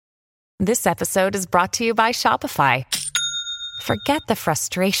This episode is brought to you by Shopify. Forget the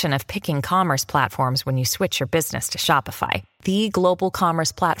frustration of picking commerce platforms when you switch your business to Shopify, the global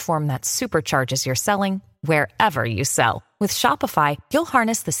commerce platform that supercharges your selling wherever you sell. With Shopify, you'll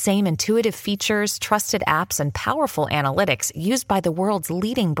harness the same intuitive features, trusted apps, and powerful analytics used by the world's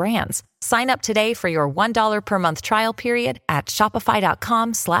leading brands. Sign up today for your $1 per month trial period at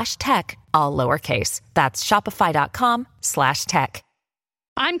shopify.com/tech, all lowercase. That's shopify.com/tech.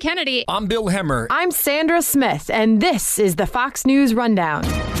 I'm Kennedy. I'm Bill Hemmer. I'm Sandra Smith, and this is the Fox News Rundown.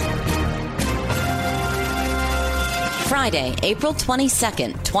 Friday, April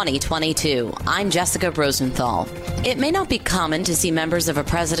 22nd, 2022. I'm Jessica Rosenthal. It may not be common to see members of a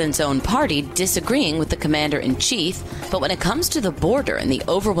president's own party disagreeing with the commander-in-chief, but when it comes to the border and the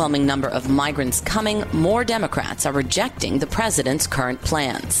overwhelming number of migrants coming, more Democrats are rejecting the president's current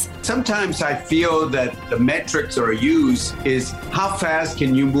plans. Sometimes I feel that the metrics that are used is how fast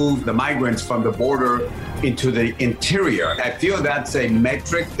can you move the migrants from the border into the interior. I feel that's a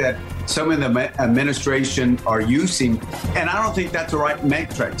metric that some in the administration are using, and I don't think that's the right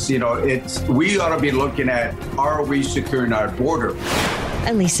metrics. We ought to be looking at, are we securing our border?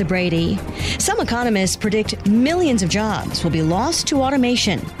 And Lisa Brady. Some economists predict millions of jobs will be lost to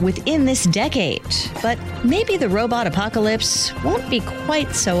automation within this decade. But maybe the robot apocalypse won't be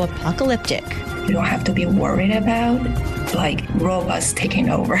quite so apocalyptic. You don't have to be worried about robots taking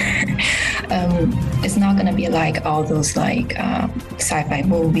over. It's not going to be like all those sci-fi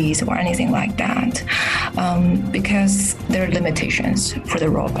movies or anything like that, because there are limitations for the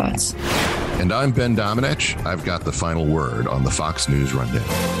robots. And I'm Ben Domenech. I've got the final word on the Fox News Rundown.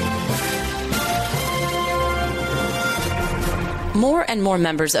 More and more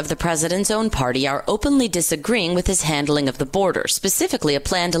members of the president's own party are openly disagreeing with his handling of the border, specifically a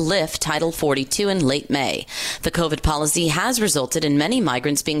plan to lift Title 42 in late May. The COVID policy has resulted in many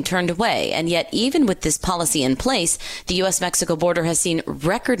migrants being turned away, and yet even with this policy in place, the U.S.-Mexico border has seen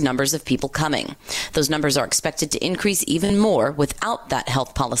record numbers of people coming. Those numbers are expected to increase even more without that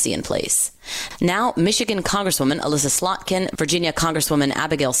health policy in place. Now, Michigan Congresswoman Alyssa Slotkin, Virginia Congresswoman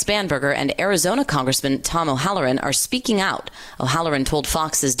Abigail Spanberger, and Arizona Congressman Tom O'Halloran are speaking out. O'Halloran told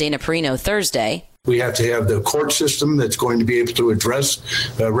Fox's Dana Perino Thursday, we have to have the court system that's going to be able to address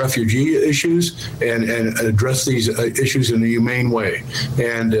refugee issues and address these issues in a humane way.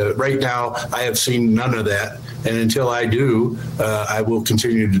 And right now, I have seen none of that. And until I do, I will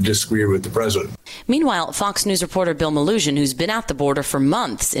continue to disagree with the president. Meanwhile, Fox News reporter Bill Malugin, who's been at the border for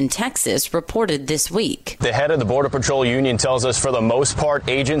months in Texas, reported this week. The head of the Border Patrol Union tells us for the most part,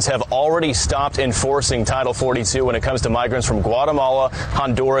 agents have already stopped enforcing Title 42 when it comes to migrants from Guatemala,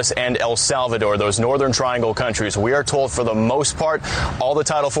 Honduras, and El Salvador, those Northern Triangle countries. We are told for the most part, all the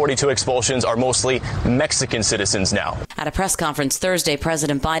Title 42 expulsions are mostly Mexican citizens now. At a press conference Thursday,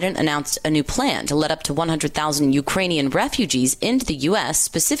 President Biden announced a new plan to let up to 100,000 Ukrainian refugees into the U.S.,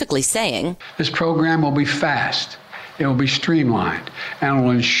 specifically saying, this program will be fast. It will be streamlined and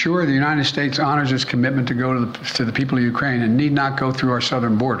will ensure the United States honors its commitment to go to the people of Ukraine and need not go through our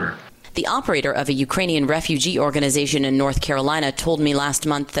southern border. The operator of a Ukrainian refugee organization in North Carolina told me last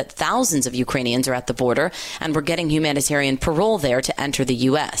month that thousands of Ukrainians are at the border and were getting humanitarian parole there to enter the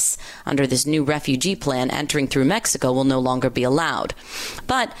U.S. Under this new refugee plan, entering through Mexico will no longer be allowed.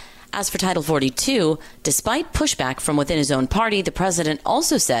 But as for Title 42, despite pushback from within his own party, the president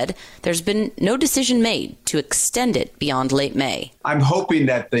also said there's been no decision made to extend it beyond late May. I'm hoping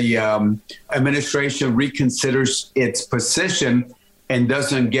that the administration reconsiders its position and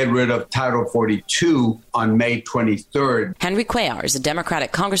doesn't get rid of Title 42 on May 23rd. Henry Cuellar, a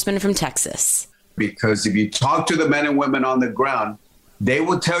Democratic congressman from Texas. Because if you talk to the men and women on the ground, they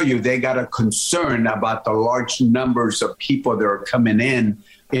will tell you they got a concern about the large numbers of people that are coming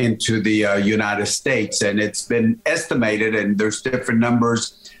into the United States. And it's been estimated, and there's different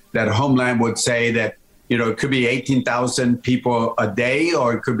numbers, that Homeland would say that, it could be 18,000 people a day,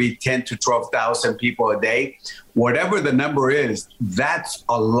 or it could be 10 to 12,000 people a day. Whatever the number is, that's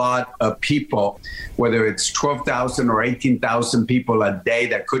a lot of people, whether it's 12,000 or 18,000 people a day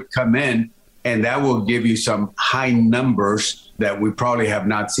that could come in. And that will give you some high numbers that we probably have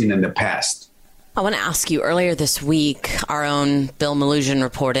not seen in the past. I want to ask you, earlier this week, our own Bill Malugin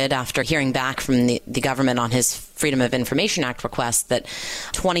reported, after hearing back from the government on his Freedom of Information Act request, that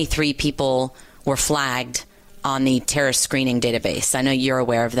 23 people were flagged on the terrorist screening database. I know you're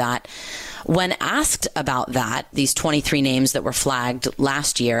aware of that. When asked about that, these 23 names that were flagged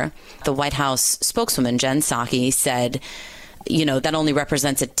last year, the White House spokeswoman, Jen Psaki, said, that only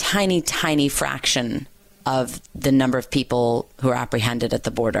represents a tiny, tiny fraction of the number of people who are apprehended at the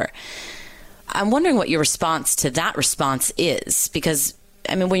border. I'm wondering what your response to that response is, because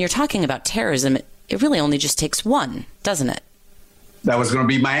I mean, when you're talking about terrorism, it really only just takes one, doesn't it? That was going to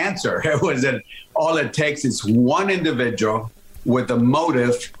be my answer. It was that all it takes is one individual with a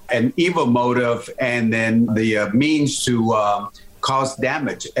motive, an evil motive, and then the means to cause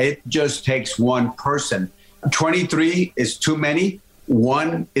damage. It just takes one person. 23 is too many.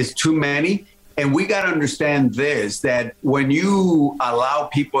 One is too many. And we got to understand this, that when you allow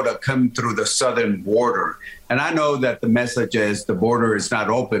people to come through the southern border, and I know that the message is the border is not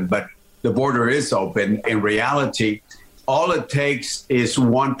open, but the border is open. In reality, all it takes is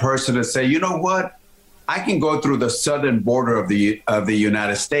one person to say, you know what? I can go through the southern border of the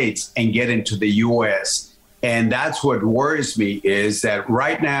United States and get into the U.S. And that's what worries me, is that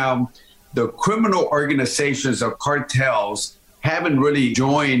right now, the criminal organizations or cartels haven't really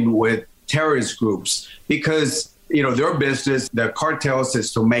joined with terrorist groups because, you know, their business, the cartels,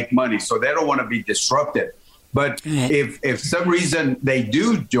 is to make money. So they don't want to be disrupted. But if some reason they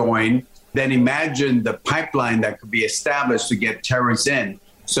do join, then imagine the pipeline that could be established to get terrorists in.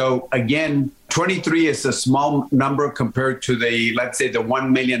 So again, 23 is a small number compared to the, let's say, the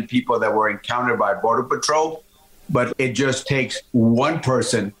 1 million people that were encountered by Border Patrol. But it just takes one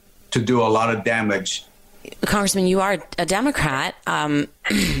person to do a lot of damage. Congressman, you are a Democrat.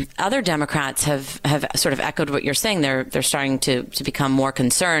 Other Democrats have sort of echoed what you're saying. They're starting to become more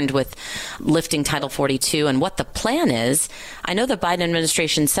concerned with lifting Title 42 and what the plan is. I know the Biden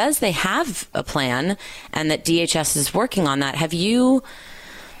administration says they have a plan and that DHS is working on that. Have you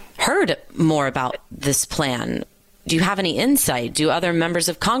heard more about this plan? Do you have any insight? Do other members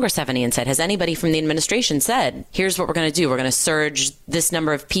of Congress have any insight? Has anybody from the administration said, here's what we're going to do? We're going to surge this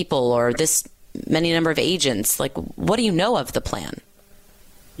number of people or this many number of agents. Like, what do you know of the plan?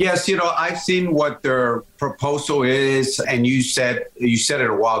 Yes, you know, I've seen what their proposal is, and you said it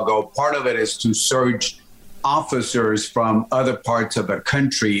a while ago. Part of it is to surge officers from other parts of the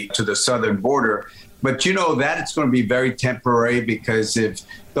country to the southern border. But you know that it's going to be very temporary, because if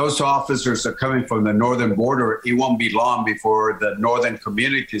those officers are coming from the northern border, it won't be long before the northern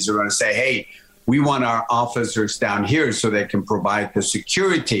communities are going to say, hey, we want our officers down here so they can provide the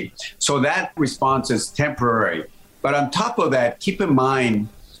security. So that response is temporary. But on top of that, keep in mind,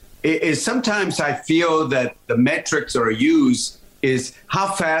 is sometimes I feel that the metrics that are used is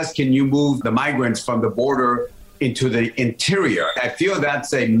how fast can you move the migrants from the border into the interior. I feel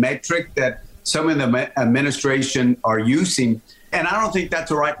that's a metric that some in the administration are using. And I don't think that's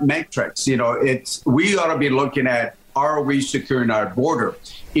the right metrics. You know, we ought to be looking at, are we securing our border?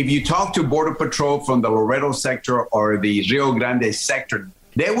 If you talk to Border Patrol from the Laredo sector or the Rio Grande sector,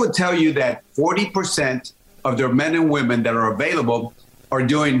 they will tell you that 40% of their men and women that are available are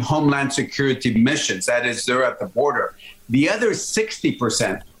doing Homeland Security missions. That is, they're at the border. The other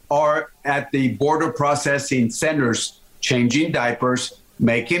 60% are at the border processing centers, changing diapers,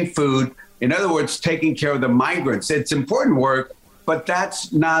 making food. In other words, taking care of the migrants. It's important work, but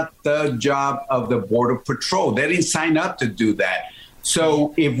that's not the job of the Border Patrol. They didn't sign up to do that.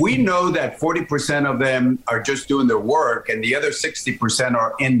 So if we know that 40% of them are just doing their work and the other 60%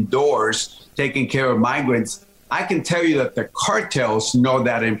 are indoors taking care of migrants, I can tell you that the cartels know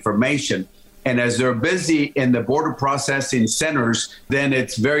that information. And as they're busy in the border processing centers, then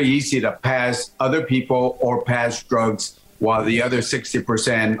it's very easy to pass other people or pass drugs while the other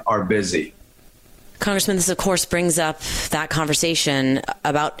 60% are busy. Congressman, this, of course, brings up that conversation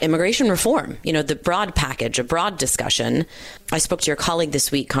about immigration reform, you know, the broad package, a broad discussion. I spoke to your colleague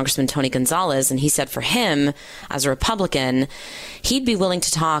this week, Congressman Tony Gonzalez, and he said for him, as a Republican, he'd be willing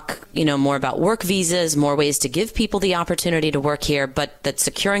to talk, you know, more about work visas, more ways to give people the opportunity to work here, but that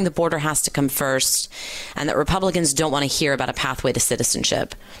securing the border has to come first, and that Republicans don't want to hear about a pathway to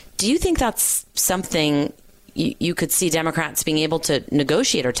citizenship. Do you think that's something you could see Democrats being able to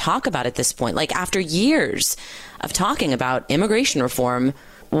negotiate or talk about at this point? Like, after years of talking about immigration reform,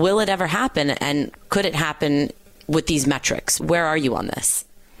 will it ever happen? And could it happen with these metrics? Where are you on this?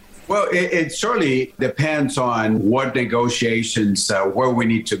 Well, it certainly depends on what negotiations, where we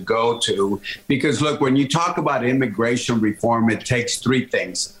need to go to. Because, look, when you talk about immigration reform, it takes three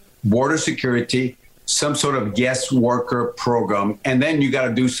things: border security, some sort of guest worker program, and then you got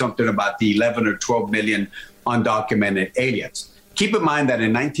to do something about the 11 or 12 million undocumented aliens. Keep in mind that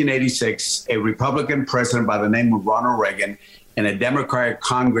in 1986, a Republican president by the name of Ronald Reagan and a Democratic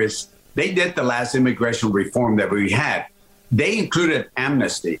Congress, they did the last immigration reform that we had. They included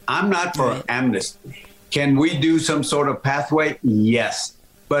amnesty. I'm not for amnesty. Can we do some sort of pathway? Yes.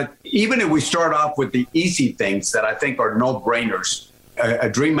 But even if we start off with the easy things that I think are no-brainers, a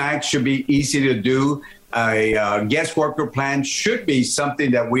DREAM Act should be easy to do. A guest worker plan should be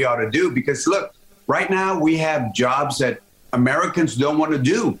something that we ought to do, because, look, right now we have jobs that Americans don't want to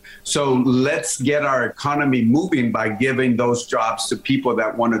do. So let's get our economy moving by giving those jobs to people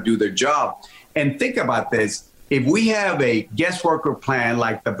that want to do their job. And think about this. If we have a guest worker plan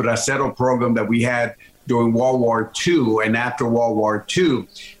like the Bracero program that we had during World War II and after World War II,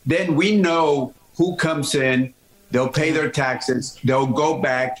 then we know who comes in, they'll pay their taxes, they'll go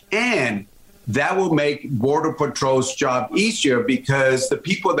back, and that will make Border Patrol's job easier because the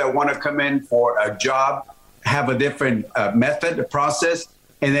people that want to come in for a job have a different method, process,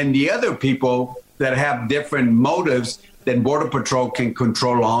 and then the other people that have different motives, then Border Patrol can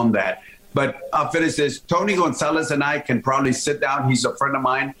control on that. But I'll finish this. Tony Gonzalez and I can probably sit down. He's a friend of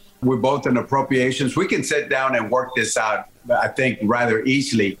mine. We're both in appropriations. We can sit down and work this out, I think, rather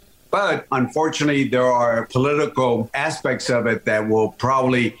easily. But unfortunately, there are political aspects of it that will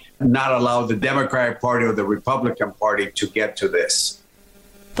probably not allow the Democratic Party or the Republican Party to get to this.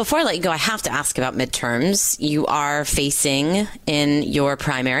 Before I let you go, I have to ask about midterms. You are facing in your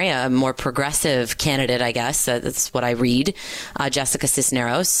primary a more progressive candidate, I guess. That's what I read, Jessica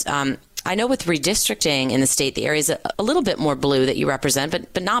Cisneros. I know with redistricting in the state, the area is a little bit more blue that you represent,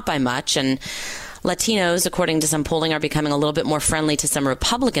 but not by much. And Latinos, according to some polling, are becoming a little bit more friendly to some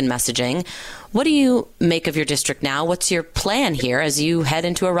Republican messaging. What do you make of your district now? What's your plan here as you head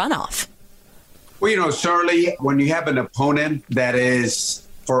into a runoff? Well, certainly when you have an opponent that is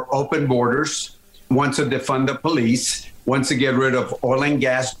for open borders, wants to defund the police, wants to get rid of oil and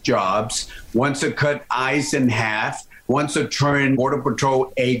gas jobs, wants to cut ICE in half, wants to turn Border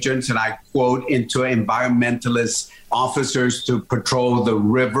Patrol agents, and I quote, into environmentalist officers to patrol the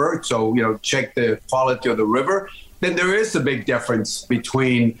river. So, check the quality of the river. Then there is a big difference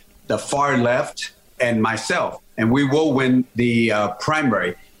between the far left and myself, and we will win the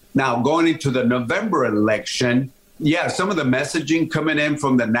primary. Now, going into the November election, some of the messaging coming in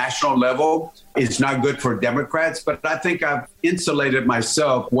from the national level is not good for Democrats, but I think I've insulated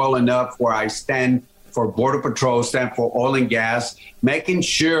myself well enough where I stand for Border Patrol, stand for oil and gas, making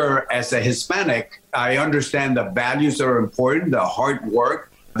sure as a Hispanic, I understand the values that are important, the hard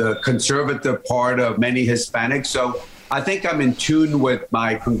work, the conservative part of many Hispanics. So I think I'm in tune with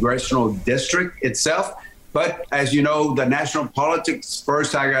my congressional district itself. But as you know, the national politics,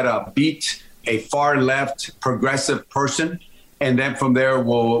 first I got to beat a far left progressive person. And then from there,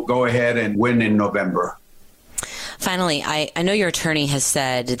 we'll go ahead and win in November. Finally, I know your attorney has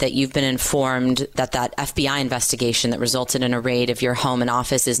said that you've been informed that FBI investigation that resulted in a raid of your home and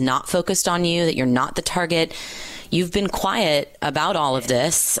office is not focused on you, that you're not the target. You've been quiet about all of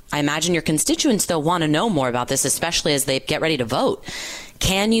this. I imagine your constituents, though, want to know more about this, especially as they get ready to vote.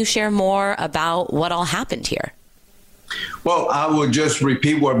 Can you share more about what all happened here? Well, I will just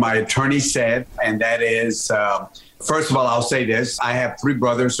repeat what my attorney said, and that is, first of all, I'll say this. I have 3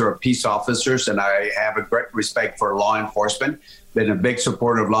 brothers who are peace officers, and I have a great respect for law enforcement, been a big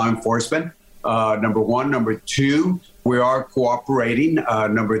supporter of law enforcement, number one. Number two, we are cooperating.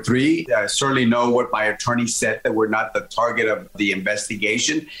 Number three, I certainly know what my attorney said, that we're not the target of the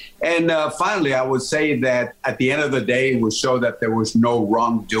investigation. And finally, I would say that at the end of the day, it will show that there was no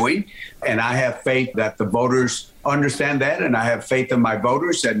wrongdoing. And I have faith that the voters understand that, and I have faith in my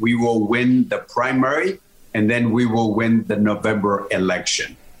voters, and we will win the primary, and then we will win the November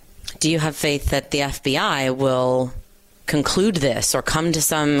election. Do you have faith that the FBI will conclude this or come to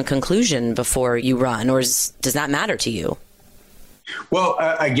some conclusion before you run, or does that matter to you? Well,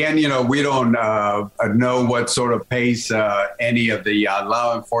 again, we don't know what sort of pace any of the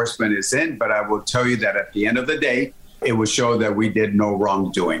law enforcement is in, but I will tell you that at the end of the day, it will show that we did no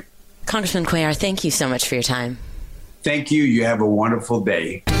wrongdoing. Congressman Cuellar, thank you so much for your time. Thank you. You have a wonderful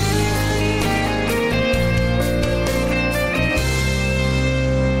day.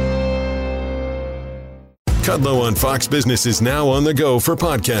 Kudlow on Fox Business is now on the go for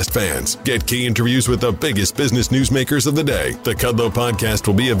podcast fans. Get key interviews with the biggest business newsmakers of the day. The Kudlow podcast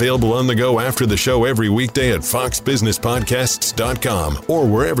will be available on the go after the show every weekday at foxbusinesspodcasts.com or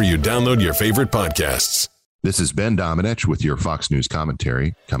wherever you download your favorite podcasts. This is Ben Domenech with your Fox News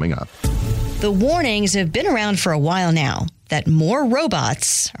commentary coming up. The warnings have been around for a while now that more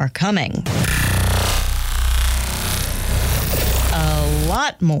robots are coming. A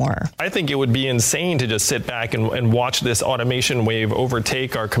lot more. I think it would be insane to just sit back and watch this automation wave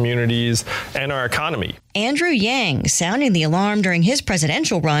overtake our communities and our economy. Andrew Yang sounding the alarm during his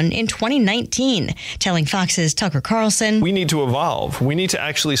presidential run in 2019, telling Fox's Tucker Carlson, "We need to evolve. We need to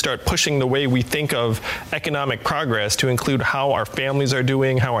actually start pushing the way we think of economic progress to include how our families are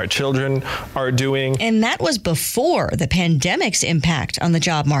doing, how our children are doing." And that was before the pandemic's impact on the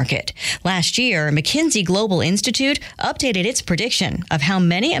job market. Last year, McKinsey Global Institute updated its prediction of how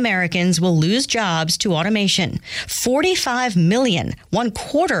many Americans will lose jobs to automation. 45 million,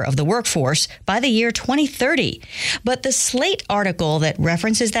 1/4 of the workforce by the year 2030. But the Slate article that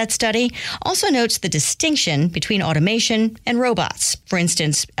references that study also notes the distinction between automation and robots. For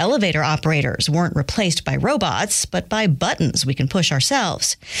instance, elevator operators weren't replaced by robots, but by buttons we can push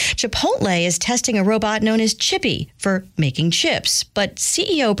ourselves. Chipotle is testing a robot known as Chippy for making chips, but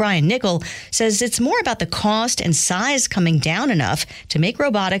CEO Brian Niccol says it's more about the cost and size coming down enough to make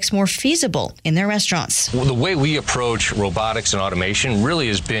robotics more feasible in their restaurants. Well, the way we approach robotics and automation really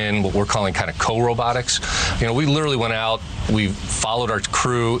has been what we're calling kind of co-robotics. We literally went out, we followed our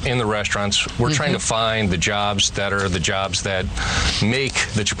crew in the restaurants. We're trying to find the jobs that are the jobs that make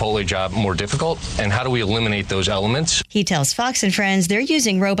the Chipotle job more difficult, and how do we eliminate those elements? He tells Fox and Friends they're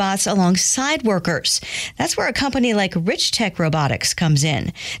using robots alongside workers. That's where a company like Rich Tech Robotics comes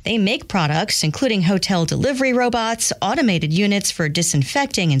in. They make products, including hotel delivery robots, automated units for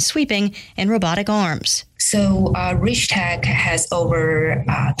disinfecting and sweeping, and robotic arms. So Rich Tech has over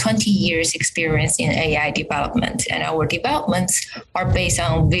 20 years experience in AI development, and our developments are based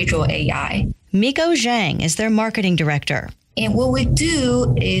on visual AI. Miko Zhang is their marketing director. And what we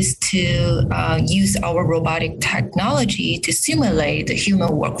do is to use our robotic technology to simulate the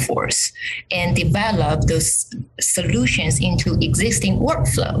human workforce and develop those solutions into existing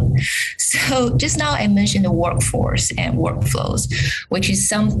workflow. So just now I mentioned the workforce and workflows, which is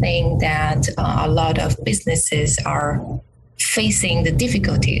something that a lot of businesses are facing the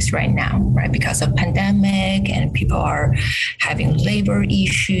difficulties right now, right? Because of pandemic, and people are having labor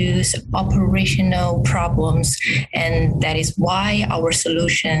issues, operational problems, and that is why our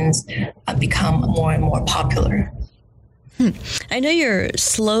solutions become more and more popular. I know your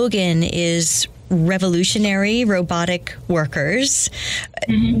slogan is revolutionary robotic workers.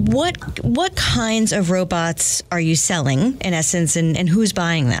 What kinds of robots are you selling, in essence, and who's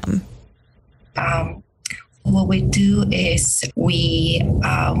buying them? What we do is we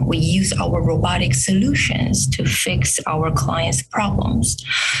use our robotic solutions to fix our clients' problems.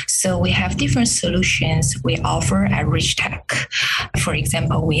 So we have different solutions we offer at Rich Tech. For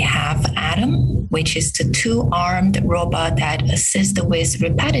example, we have Adam, which is the 2-armed robot that assists with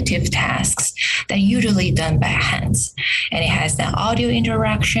repetitive tasks that are usually done by hands. And it has an audio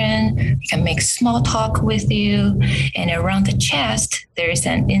interaction. It can make small talk with you. And around the chest, there is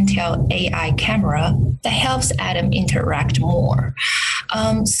an Intel AI camera that helps Adam interact more.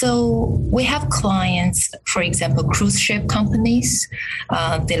 So we have clients, for example, cruise ship companies.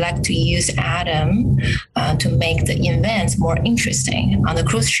 They like to use Adam to make the events more interesting on the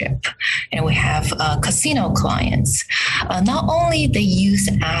cruise ship. And we have casino clients. Not only they use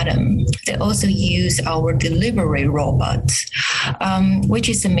Adam, they also use our delivery robot, which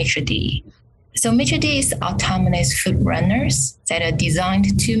is a Maitre D. So Maitre D is autonomous food runners that are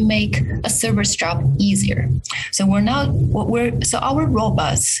designed to make a server's job easier. So our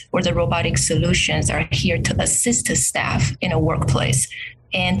robots or the robotic solutions are here to assist the staff in a workplace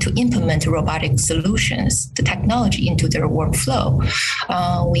and to implement robotic solutions, the technology into their workflow.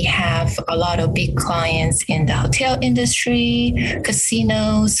 We have a lot of big clients in the hotel industry,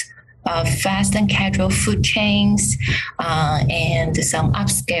 casinos, fast and casual food chains, and some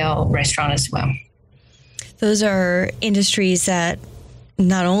upscale restaurants as well. Those are industries that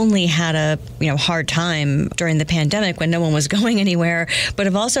not only had a hard time during the pandemic when no one was going anywhere, but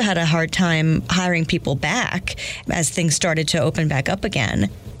have also had a hard time hiring people back as things started to open back up again.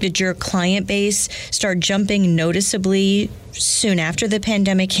 Did your client base start jumping noticeably soon after the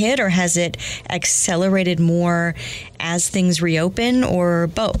pandemic hit, or has it accelerated more as things reopen, or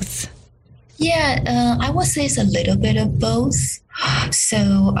both? Yeah, I would say it's a little bit of both.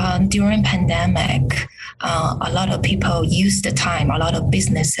 So during pandemic, a lot of people use the time, a lot of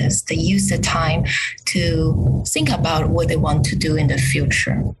businesses, they use the time to think about what they want to do in the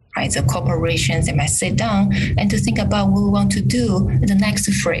future. Right, so corporations, they might sit down and to think about what we want to do in the next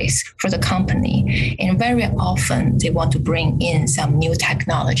phase for the company. And very often they want to bring in some new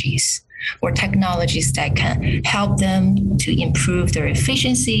technologies or technologies that can help them to improve their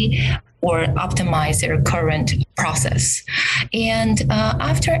efficiency or optimize their current process. And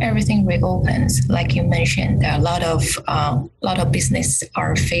after everything reopens, like you mentioned, there are a lot of business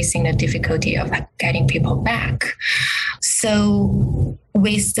are facing the difficulty of getting people back. So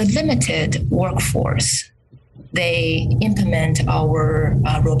with the limited workforce, they implement our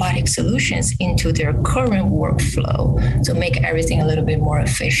robotic solutions into their current workflow to make everything a little bit more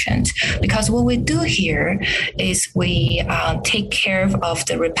efficient. Because what we do here is we take care of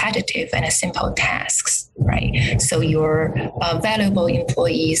the repetitive and simple tasks, right? So your valuable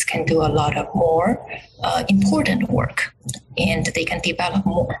employees can do a lot of more important work, and they can develop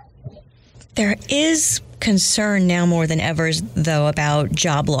more. There is concern now more than ever, though, about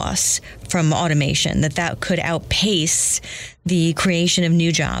job loss from automation, that could outpace the creation of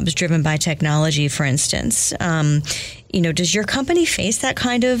new jobs driven by technology, for instance. Does your company face that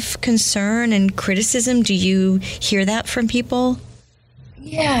kind of concern and criticism? Do you hear that from people?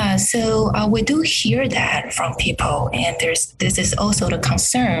 Yeah, so we do hear that from people, and this is also the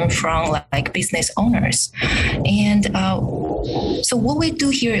concern from like business owners. And so what we do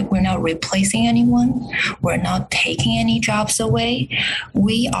here, we're not replacing anyone. We're not taking any jobs away.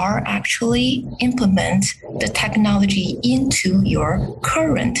 We are actually implement the technology into your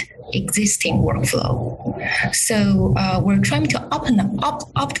current existing workflow. So we're trying to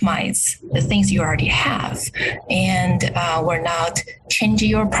optimize the things you already have, and we're not changing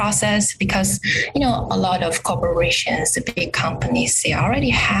your process because, a lot of corporations, the big companies, they already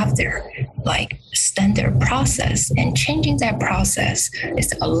have their standard process, and changing that process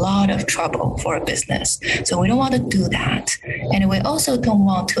is a lot of trouble for a business. So we don't want to do that. And we also don't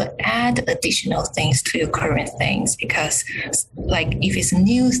want to add additional things to your current things, because if it's a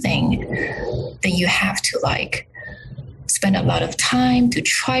new thing, then you have to spend a lot of time to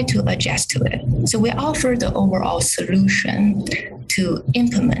try to adjust to it. So we offer the overall solution to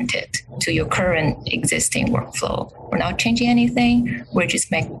implement it to your current existing workflow. We're not changing anything. We're just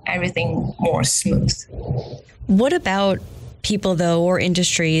making everything more smooth. What about people, though, or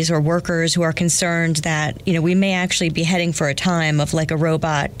industries or workers who are concerned that, we may actually be heading for a time of a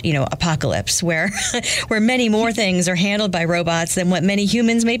robot, apocalypse where many more things are handled by robots than what many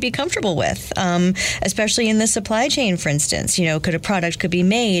humans may be comfortable with, especially in the supply chain, for instance. A product could be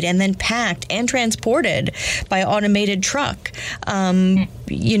made and then packed and transported by automated truck.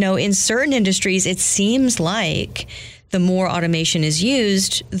 In certain industries, it seems like the more automation is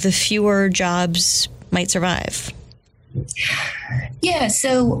used, the fewer jobs might survive. Yeah,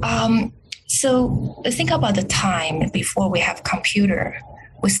 so think about the time before we have computer.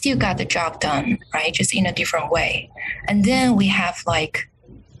 We still got the job done, right? Just in a different way. And then we have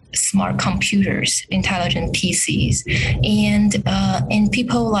smart computers, intelligent PCs, and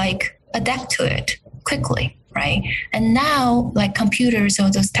people adapt to it quickly, right? And now computers or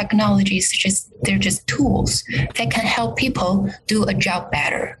those technologies, they're just tools that can help people do a job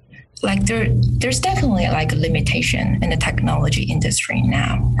better. There's definitely a limitation in the technology industry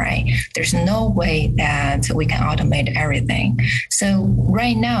now, right? There's no way that we can automate everything. So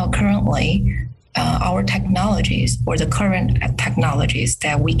right now, currently, our technologies or the current technologies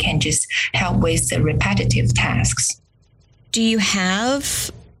that we can just help with the repetitive tasks. Do you have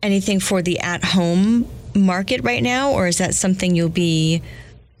anything for the at-home market right now, or is that something you'll be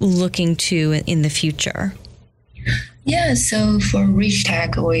looking to in the future? Yeah, so for Rich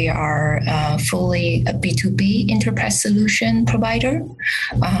Tech, we are fully a B2B enterprise solution provider.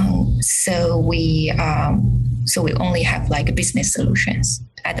 So we only have business solutions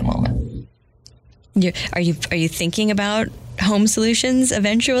at the moment. Are you thinking about home solutions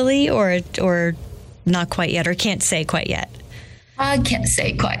eventually, or not quite yet, or can't say quite yet? I can't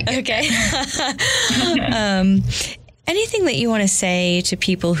say quite. Okay. Anything that you want to say to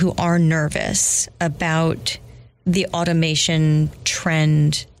people who are nervous about the automation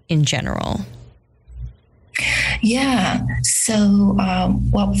trend in general? Yeah. So,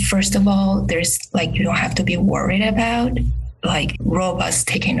 first of all, there's you don't have to be worried about robots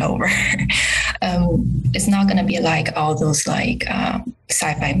taking over. It's not going to be all those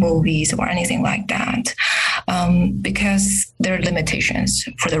sci-fi movies or anything like that, because there are limitations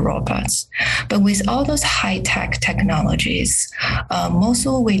for the robots. But with all those high-tech technologies, most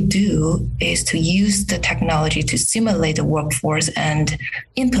of what we do is to use the technology to simulate the workforce and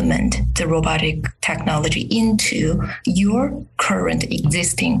implement the robotic technology into your current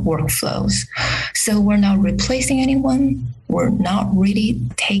existing workflows. So we're not replacing anyone. We're not really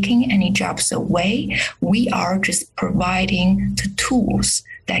taking any jobs away. We are just providing the tools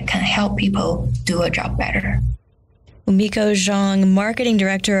that can help people do a job better. Miko Zhang, Marketing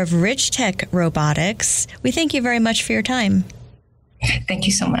Director of Rich Tech Robotics. We thank you very much for your time. Thank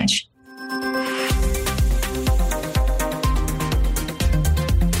you so much.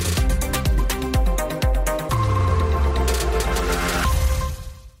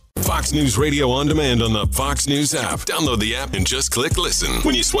 Fox News Radio on demand on the Fox News app. Download the app and just click listen.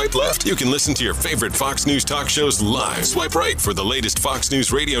 When you swipe left, you can listen to your favorite Fox News talk shows live. Swipe right for the latest Fox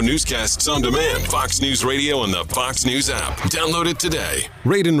News Radio newscasts on demand. Fox News Radio on the Fox News app. Download it today.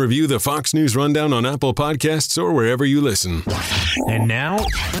 Rate and review the Fox News Rundown on Apple Podcasts or wherever you listen. And now,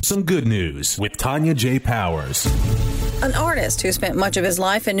 some good news with Tanya J. Powers. An artist who spent much of his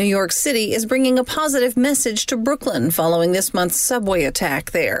life in New York City is bringing a positive message to Brooklyn following this month's subway attack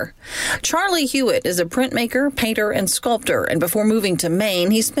there. Charlie Hewitt is a printmaker, painter, and sculptor, and before moving to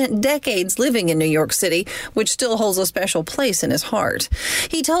Maine, he spent decades living in New York City, which still holds a special place in his heart.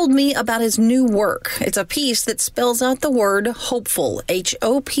 He told me about his new work. It's a piece that spells out the word hopeful,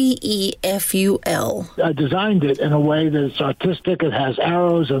 H-O-P-E-F-U-L. I designed it in a way that it's artistic. It has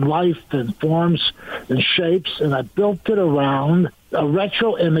arrows and life and forms and shapes, and I built it around a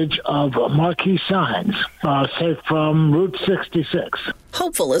retro image of marquee signs, say from Route 66.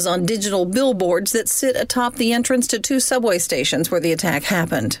 Hopeful is on digital billboards that sit atop the entrance to two subway stations where the attack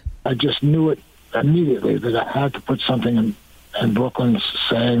happened. I just knew it immediately that I had to put something in Brooklyn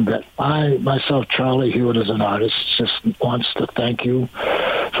saying that I, myself, Charlie Hewitt, as an artist, just wants to thank you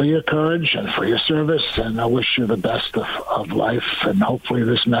for your courage and for your service, and I wish you the best of life, and hopefully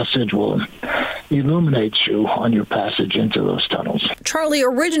this message will illuminate you on your passage into those tunnels. Charlie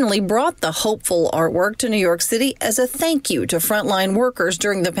originally brought the hopeful artwork to New York City as a thank you to frontline workers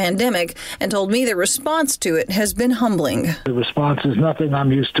during the pandemic, and told me the response to it has been humbling. The response is nothing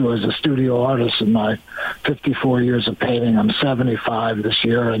I'm used to as a studio artist in my 54 years of painting. I'm 75 this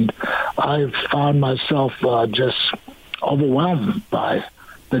year, and I've found myself just overwhelmed by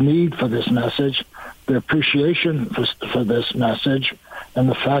the need for this message, the appreciation for this message, and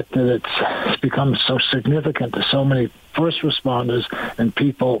the fact that it's become so significant to so many first responders and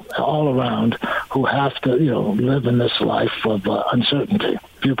people all around who have to, live in this life of uncertainty.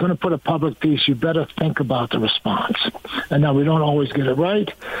 If you're going to put a public piece, you better think about the response. And now we don't always get it right,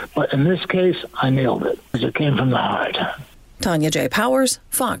 but in this case, I nailed it because it came from the heart. Tanya J. Powers,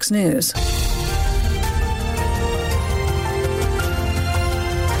 Fox News.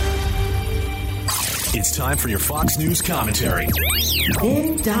 It's time for your Fox News commentary.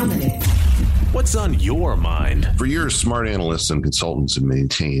 Dominic. What's on your mind? For years, smart analysts and consultants have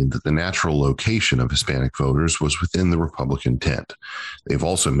maintained that the natural location of Hispanic voters was within the Republican tent. They've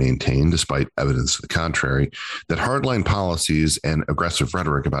also maintained, despite evidence to the contrary, that hardline policies and aggressive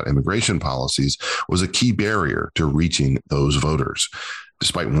rhetoric about immigration policies was a key barrier to reaching those voters.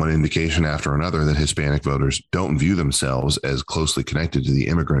 Despite one indication after another that Hispanic voters don't view themselves as closely connected to the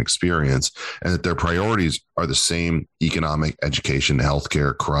immigrant experience and that their priorities are the same economic, education,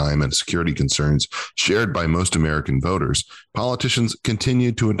 healthcare, crime, and security concerns shared by most American voters, politicians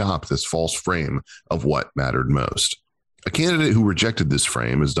continued to adopt this false frame of what mattered most. A candidate who rejected this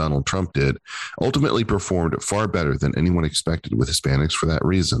frame, as Donald Trump did, ultimately performed far better than anyone expected with Hispanics for that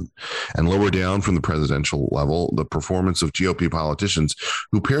reason. And lower down from the presidential level, the performance of GOP politicians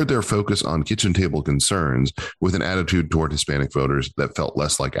who paired their focus on kitchen table concerns with an attitude toward Hispanic voters that felt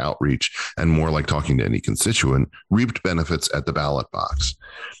less like outreach and more like talking to any constituent reaped benefits at the ballot box.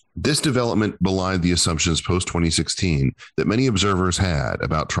 This development belied the assumptions post-2016 that many observers had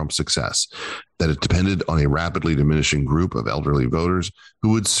about Trump's success, that it depended on a rapidly diminishing group of elderly voters who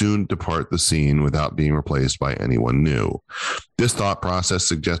would soon depart the scene without being replaced by anyone new. This thought process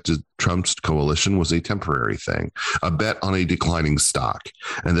suggested Trump's coalition was a temporary thing, a bet on a declining stock,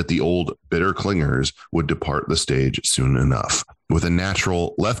 and that the old bitter clingers would depart the stage soon enough, with a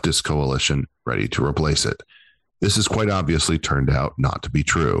natural leftist coalition ready to replace it. This has quite obviously turned out not to be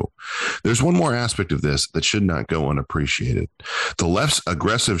true. There's one more aspect of this that should not go unappreciated. The left's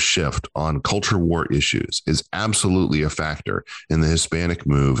aggressive shift on culture war issues is absolutely a factor in the Hispanic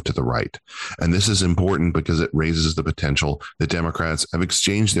move to the right. And this is important because it raises the potential that Democrats have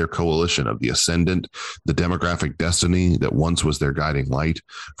exchanged their coalition of the ascendant, the demographic destiny that once was their guiding light,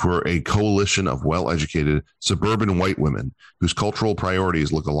 for a coalition of well-educated suburban white women whose cultural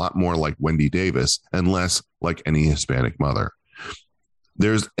priorities look a lot more like Wendy Davis and less like any Hispanic mother.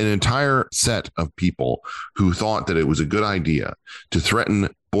 There's an entire set of people who thought that it was a good idea to threaten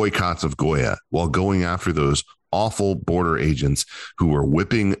boycotts of Goya while going after those awful border agents who were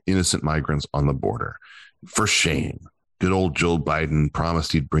whipping innocent migrants on the border. For shame. Good old Joe Biden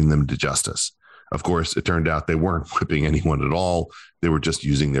promised he'd bring them to justice. Of course, it turned out they weren't whipping anyone at all. They were just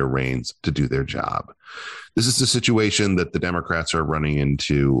using their reins to do their job. This is the situation that the Democrats are running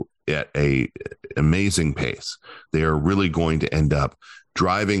into at an amazing pace. They are really going to end up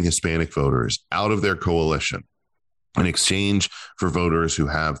driving Hispanic voters out of their coalition in exchange for voters who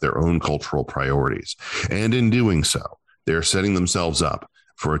have their own cultural priorities. And in doing so, they're setting themselves up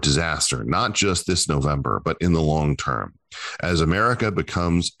for a disaster, not just this November, but in the long term. As America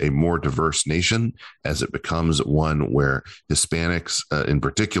becomes a more diverse nation, as it becomes one where Hispanics in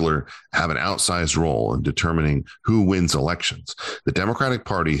particular have an outsized role in determining who wins elections, the Democratic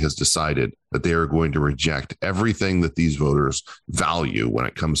Party has decided that they are going to reject everything that these voters value when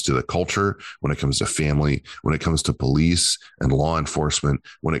it comes to the culture, when it comes to family, when it comes to police and law enforcement,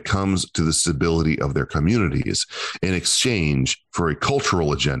 when it comes to the stability of their communities, in exchange for a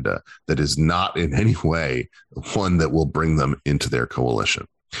cultural agenda that is not in any way one that will bring them into their coalition.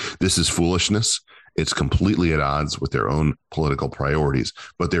 This is foolishness. It's completely at odds with their own political priorities,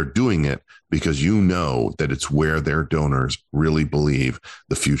 but they're doing it because you know that it's where their donors really believe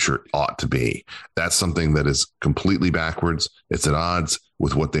the future ought to be. That's something that is completely backwards. It's at odds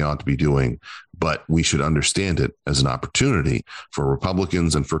with what they ought to be doing, but we should understand it as an opportunity for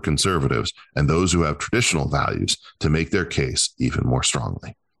Republicans and for conservatives and those who have traditional values to make their case even more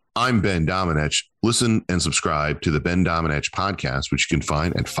strongly. I'm Ben Domenech. Listen and subscribe to the Ben Domenech podcast, which you can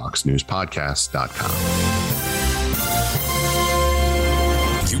find at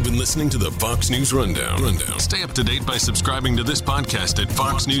foxnewspodcasts.com. You've been listening to the Fox News Rundown. Stay up to date by subscribing to this podcast at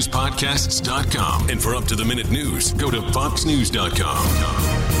foxnewspodcasts.com. And for up-to-the-minute news, go to foxnews.com.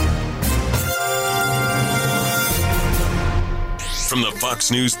 From the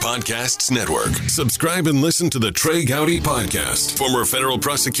Fox News Podcasts Network, subscribe and listen to the Trey Gowdy Podcast. Former federal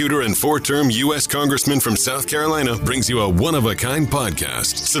prosecutor and four-term U.S. Congressman from South Carolina brings you a one-of-a-kind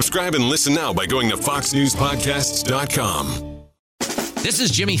podcast. Subscribe and listen now by going to foxnewspodcasts.com. This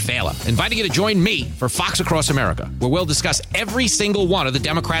is Jimmy Fallon, inviting you to join me for Fox Across America, where we'll discuss every single one of the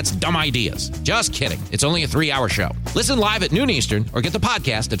Democrats' dumb ideas. Just kidding. It's only a 3-hour show. Listen live at noon Eastern or get the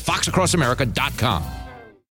podcast at foxacrossamerica.com.